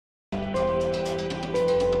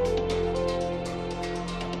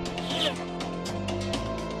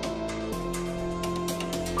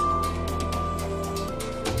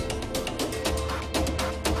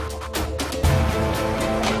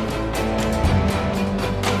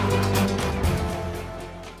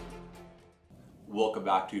welcome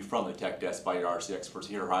back to From the Tech Desk by your RC experts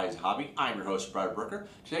here at Horizon Hobby. I'm your host, Brad Brooker.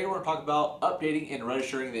 Today we're going to talk about updating and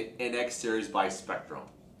registering the NX series by Spectrum.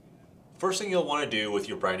 First thing you'll want to do with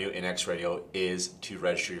your brand new NX radio is to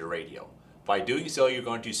register your radio. By doing so, you're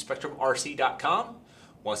going to spectrumrc.com.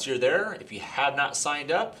 Once you're there, if you have not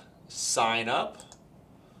signed up, sign up.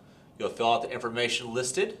 You'll fill out the information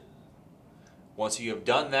listed. Once you have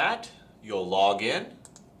done that, you'll log in.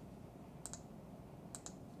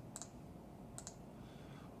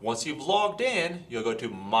 Once you've logged in, you'll go to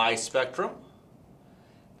My Spectrum.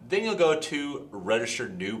 Then you'll go to Register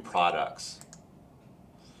New Products.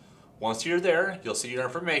 Once you're there, you'll see your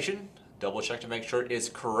information. Double check to make sure it is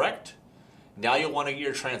correct. Now you'll want to get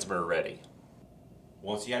your transmitter ready.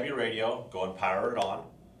 Once you have your radio, go and power it on.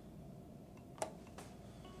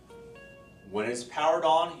 When it's powered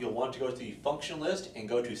on, you'll want to go to the function list and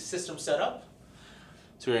go to System Setup.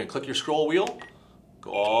 So you're going to click your scroll wheel.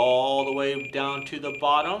 Go all the way down to the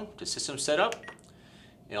bottom to System Setup.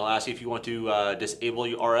 And it'll ask you if you want to disable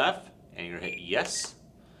your RF, and you're going to hit Yes.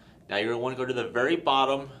 Now you're going to want to go to the very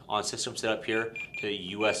bottom on System Setup here to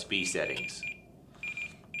USB settings.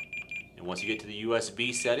 And once you get to the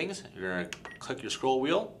USB settings, you're going to click your scroll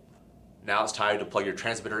wheel. Now it's time to plug your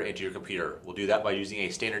transmitter into your computer. We'll do that by using a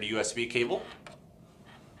standard USB cable.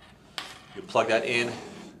 You plug that in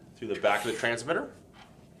through the back of the transmitter.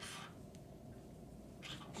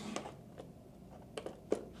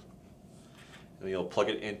 And you'll plug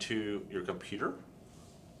it into your computer.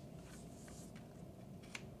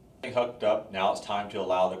 Hooked up, now it's time to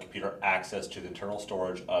allow the computer access to the internal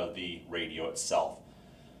storage of the radio itself.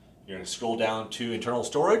 You're going to scroll down to internal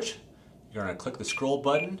storage. You're going to click the scroll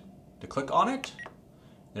button to click on it.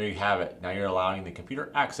 There you have it. Now you're allowing the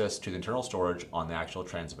computer access to the internal storage on the actual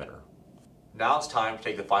transmitter. Now it's time to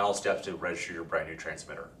take the final steps to register your brand new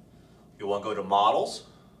transmitter. You'll want to go to Models,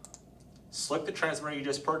 select the transmitter you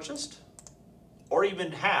just purchased, or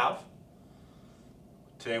even have.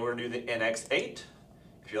 Today we're going to do the NX8.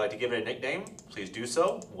 If you'd like to give it a nickname, please do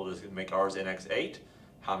so. We'll just make ours NX8.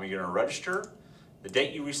 How am you going to register? The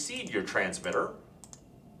date you received your transmitter.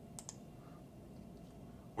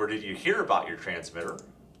 Where did you hear about your transmitter?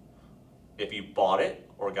 If you bought it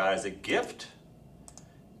or got it as a gift.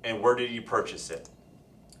 And where did you purchase it?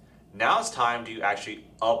 Now it's time to actually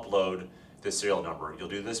upload the serial number. You'll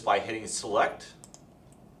do this by hitting Select.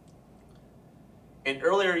 And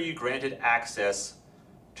earlier you granted access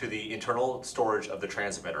to the internal storage of the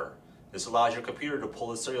transmitter. This allows your computer to pull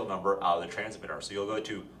the serial number out of the transmitter. So you'll go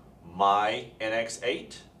to My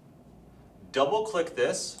NX8, double click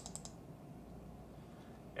this.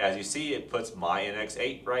 As you see, it puts My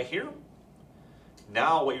NX8 right here.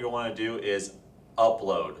 Now what you want to do is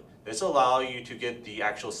upload. This will allow you to get the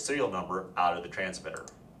actual serial number out of the transmitter.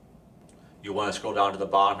 You want to scroll down to the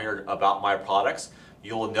bottom here, About My Products.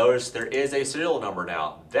 You'll notice there is a serial number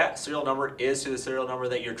now. That serial number is to the serial number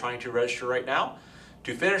that you're trying to register right now.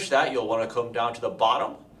 To finish that, you'll want to come down to the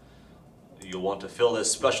bottom. You'll want to fill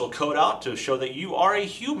this special code out to show that you are a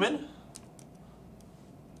human.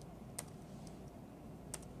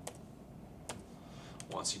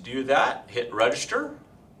 Once you do that, hit register.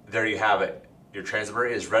 There you have it. Your transmitter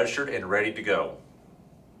is registered and ready to go.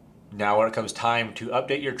 Now when it comes time to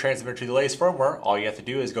update your transmitter to the latest firmware, all you have to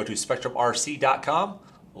do is go to spectrumrc.com,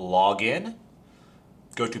 log in,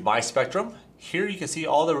 go to My Spectrum. Here you can see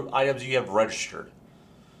all the items you have registered.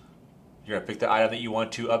 You're going to pick the item that you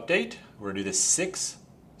want to update. We're going to do the 6,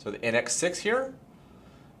 so the NX6 here.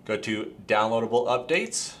 Go to Downloadable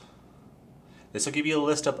Updates. This will give you a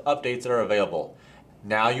list of updates that are available.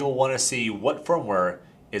 Now you'll want to see what firmware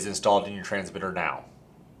is installed in your transmitter now.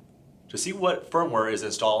 To see what firmware is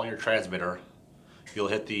installed on your transmitter, you'll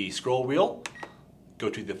hit the scroll wheel, go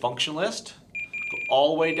to the function list, go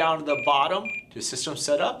all the way down to the bottom to System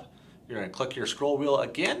Setup. You're going to click your scroll wheel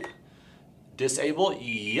again, disable,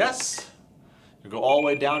 yes. You go all the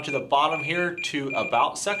way down to the bottom here to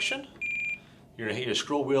About section. You're going to hit your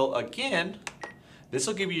scroll wheel again. This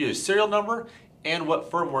will give you a serial number and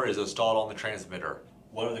what firmware is installed on the transmitter.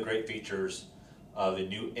 One of the great features of the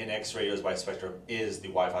new NX radios by Spectrum is the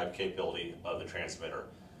Wi-Fi capability of the transmitter.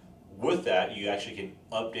 With that, you actually can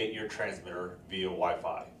update your transmitter via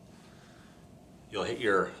Wi-Fi. You'll hit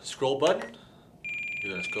your scroll button.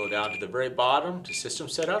 You're going to scroll down to the very bottom to System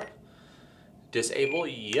Setup. Disable,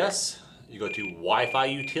 yes. You go to Wi-Fi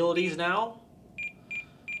Utilities now.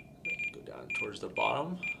 Go down towards the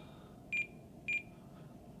bottom.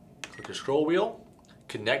 Click your scroll wheel.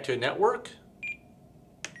 Connect to a network.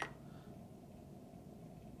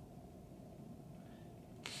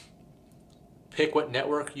 Pick what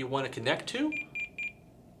network you want to connect to.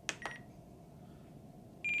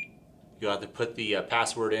 You'll have to put the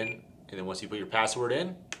password in, and then once you put your password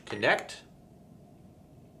in, connect.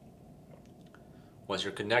 Once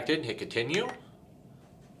you're connected, hit continue.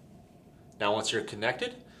 Now once you're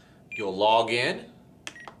connected, you'll log in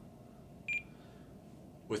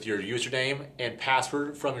with your username and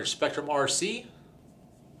password from your Spectrum RC.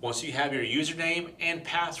 Once you have your username and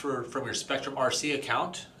password from your Spectrum RC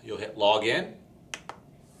account, you'll hit login.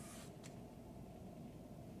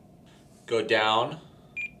 Go down,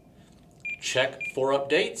 check for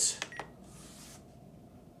updates.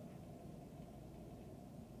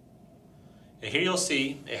 And here you'll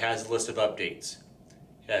see it has a list of updates.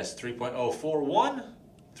 It has 3.041,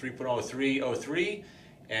 3.0303,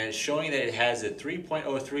 and it's showing that it has a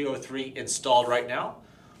 3.0303 installed right now.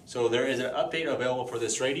 So there is an update available for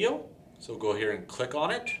this radio. So go here and click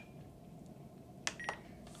on it.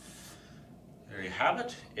 There you have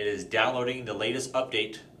it. It is downloading the latest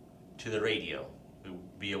update to the radio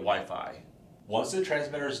via Wi-Fi. Once the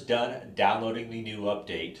transmitter is done downloading the new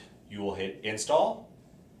update, you will hit install.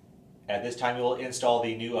 At this time, you will install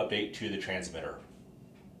the new update to the transmitter.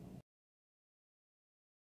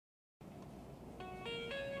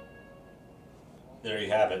 There you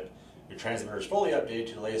have it. Your transmitter is fully updated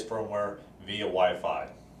to the latest firmware via Wi-Fi.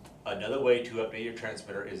 Another way to update your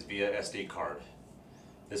transmitter is via SD card.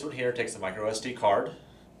 This one here takes the micro SD card.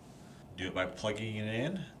 Do it by plugging it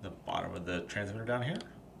in the bottom of the transmitter down here.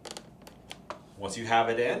 Once you have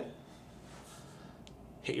it in,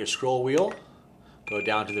 hit your scroll wheel, go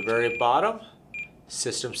down to the very bottom,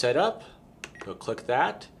 system setup, go click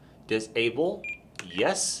that, disable,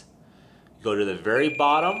 yes. Go to the very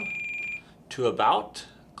bottom to about,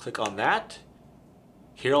 click on that.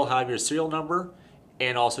 Here you'll have your serial number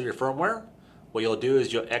and also your firmware. What you'll do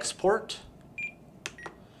is you'll export.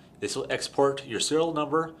 This will export your serial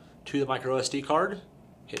number to the micro SD card.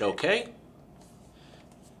 Hit OK.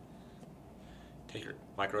 Take your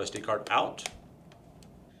micro SD card out.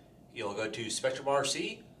 You'll go to Spectrum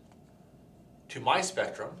RC, to My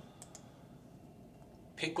Spectrum.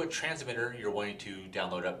 Pick what transmitter you're wanting to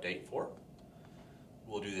download update for.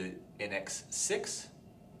 We'll do the NX6.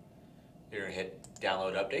 You're going to hit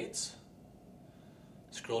download updates.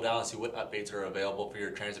 Scroll down and see what updates are available for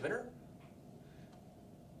your transmitter.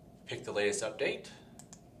 Pick the latest update.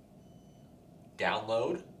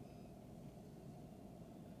 Download.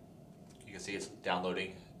 You can see it's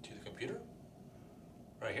downloading to the computer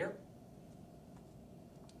right here.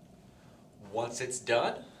 Once it's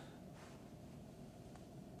done,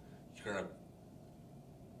 you're going to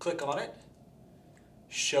click on it,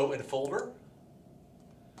 show in folder,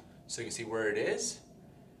 so you can see where it is.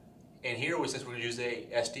 And here, since we're going to use a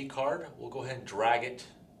SD card, we'll go ahead and drag it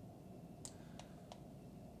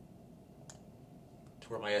to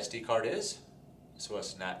where my SD card is. So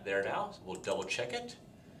it's not there now, so we'll double check it.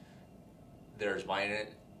 There's my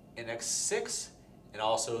NX6 and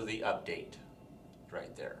also the update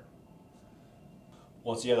right there.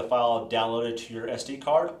 Once you have the file downloaded to your SD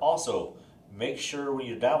card, also make sure when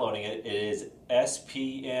you're downloading it, it is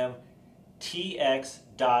spmtx.sax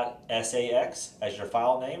as your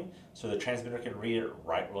file name, so the transmitter can read it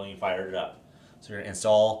right when you fire it up. So you're going to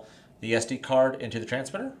install the SD card into the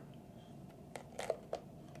transmitter.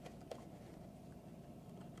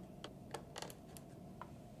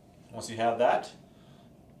 Once you have that,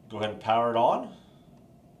 go ahead and power it on.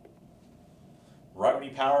 Right when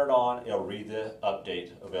you power it on, it'll read the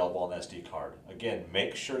update available on the SD card. Again,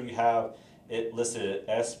 make sure you have it listed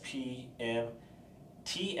at spmtx.sax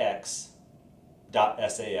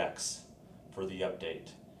for the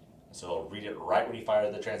update. So it'll read it right when you fire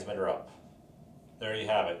the transmitter up. There you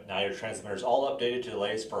have it. Now your transmitter is all updated to the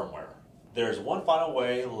latest firmware. There's one final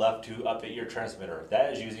way left to update your transmitter.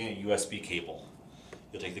 That is using a USB cable.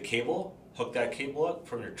 You'll take the cable, hook that cable up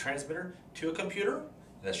from your transmitter to a computer, and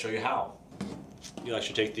let's show you how. You'll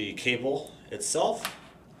actually take the cable itself,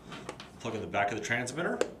 plug in the back of the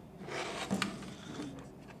transmitter,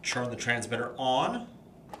 turn the transmitter on.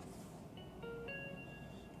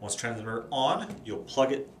 Once the transmitter on, you'll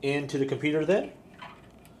plug it into the computer then.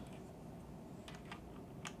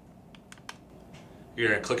 You're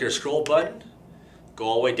going to click your scroll button, go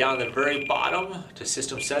all the way down to the very bottom to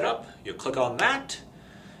System Setup. You'll click on that.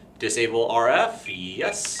 Disable RF,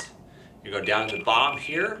 yes. You go down to the bottom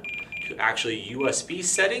here to actually USB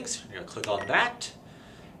settings. You're going to click on that.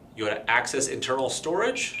 You want to access internal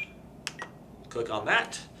storage. Click on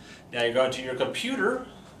that. Now you're going to your computer.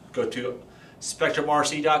 Go to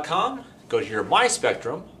SpectrumRC.com. Go to your My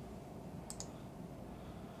Spectrum.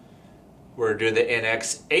 We're doing the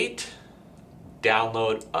NX8.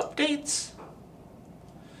 Download updates.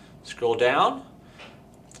 Scroll down.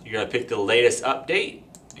 You're going to pick the latest update.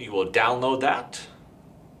 You will download that.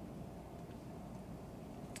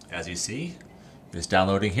 As you see, it's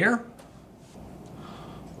downloading here.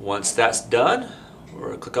 Once that's done, we're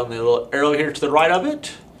going to click on the little arrow here to the right of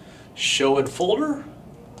it, show in folder.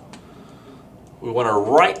 We want to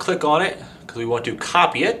right click on it because we want to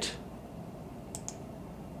copy it.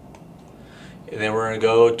 And then we're going to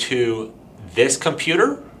go to this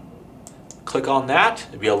computer, click on that,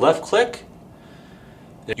 it'll be a left click.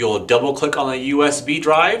 Then you'll double click on the USB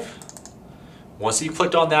drive. Once you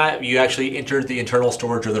clicked on that, you actually entered the internal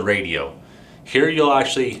storage of the radio. Here you'll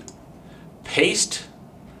actually paste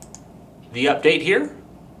the update here.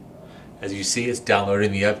 As you see, it's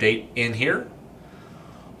downloading the update in here.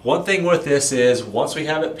 One thing with this is once we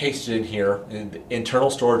have it pasted in here in the internal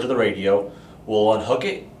storage of the radio, we'll unhook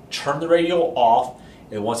it, turn the radio off,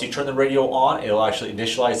 and once you turn the radio on, it'll actually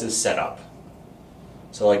initialize this setup.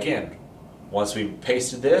 So again, once we've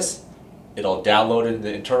pasted this, it'll download in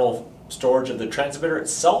the internal storage of the transmitter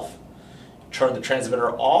itself, turn the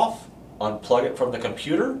transmitter off, unplug it from the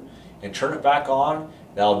computer, and turn it back on.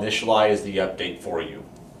 That'll initialize the update for you.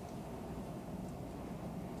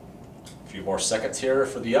 A few more seconds here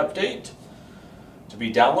for the update to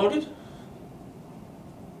be downloaded.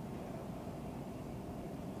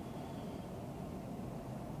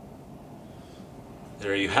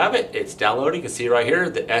 There you have it. It's downloading. You can see right here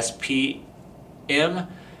the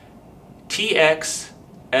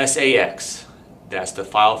SPMTXSAX. That's the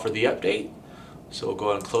file for the update. So we'll go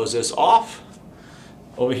ahead and close this off.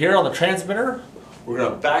 Over here on the transmitter, we're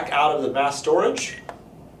going to back out of the mass storage,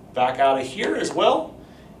 back out of here as well,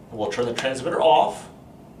 and we'll turn the transmitter off.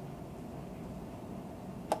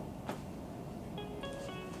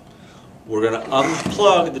 We're going to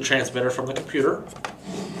unplug the transmitter from the computer.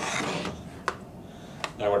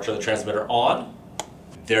 Now we're going to turn the transmitter on.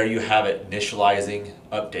 There you have it, initializing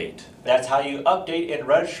update. That's how you update and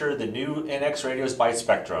register the new NX radios by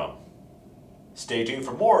Spectrum. Stay tuned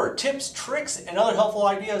for more tips, tricks, and other helpful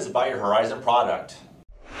ideas about your Horizon product.